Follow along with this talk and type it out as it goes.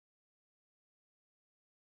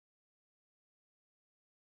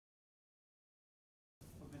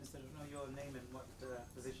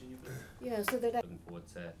Yeah, so that looking forward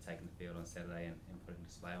to taking the field on Saturday and putting a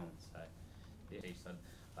display on. So, yeah, Chiefs, I'd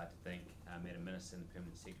like to thank Madam Minister and the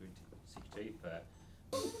Permanent Secretary for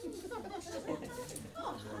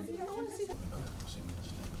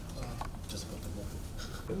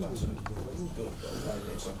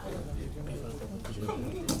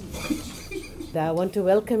I want to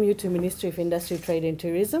welcome you to Ministry of Industry, Trade and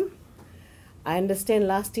Tourism. I understand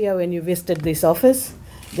last year when you visited this office,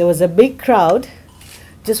 there was a big crowd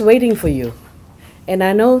just waiting for you. And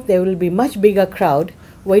I know there will be much bigger crowd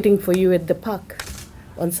waiting for you at the park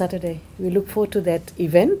on Saturday. We look forward to that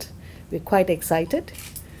event. We're quite excited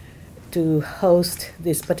to host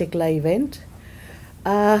this particular event.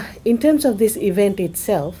 In terms of this event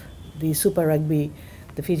itself, the Super Rugby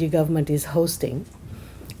the Fiji government is hosting,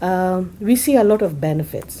 we see a lot of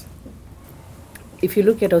benefits. If you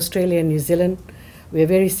look at Australia and New Zealand, we're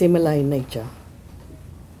very similar in nature,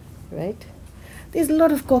 right? There's a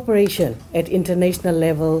lot of cooperation at international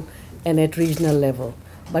level and at regional level.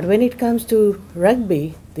 But when it comes to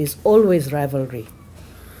rugby, there's always rivalry.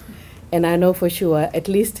 And I know for sure, at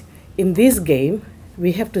least in this game,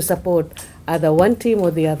 we have to support either one team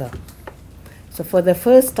or the other. So for the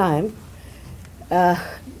first time,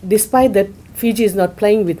 despite that Fiji is not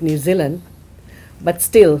playing with New Zealand, but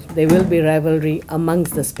still there will be rivalry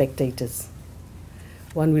amongst the spectators.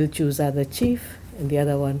 One will choose either chief and the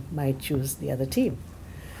other one might choose the other team.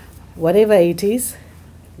 Whatever it is,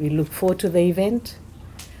 we look forward to the event,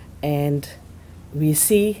 and we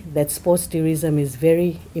see that sports tourism is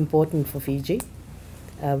very important for Fiji.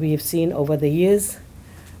 We have seen over the years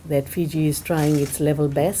that Fiji is trying its level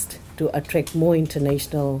best to attract more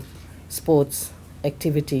international sports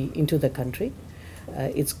activity into the country.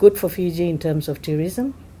 It's good for Fiji in terms of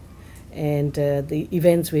tourism, and the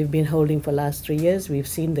events we've been holding for the last 3 years, we've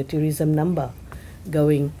seen the tourism number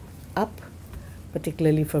going up,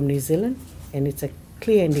 particularly from New Zealand, and it's a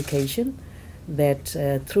clear indication that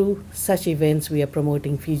through such events we are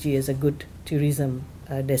promoting Fiji as a good tourism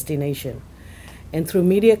destination. And through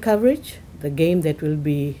media coverage, the game that will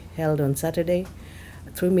be held on Saturday,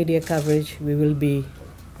 through media coverage we will be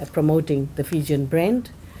promoting the Fijian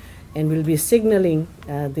brand, and we'll be signaling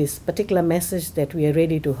this particular message that we are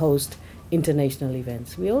ready to host international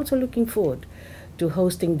events. We're also looking forward to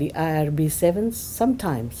hosting the IRB 7s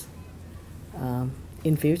sometimes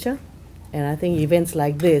in future, and I think events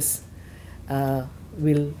like this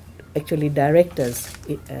will actually direct us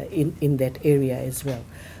in that area as well.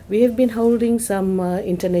 We have been holding some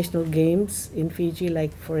international games in Fiji,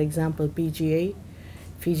 like for example PGA,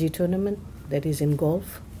 Fiji tournament, that is in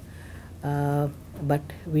golf, but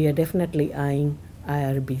we are definitely eyeing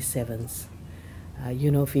IRB 7s.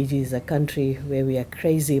 You know, Fiji is a country where we are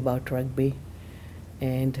crazy about rugby,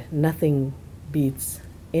 and nothing beats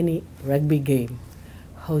any rugby game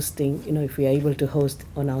hosting, you know, if we are able to host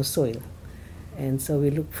on our soil. And so we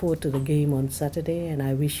look forward to the game on Saturday, and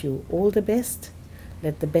I wish you all the best.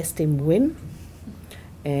 Let the best team win,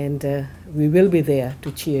 and we will be there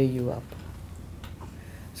to cheer you up.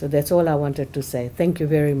 So that's all I wanted to say. Thank you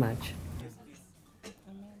very much.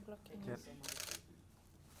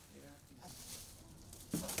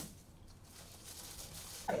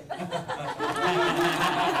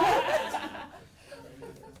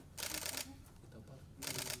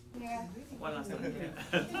 one last time.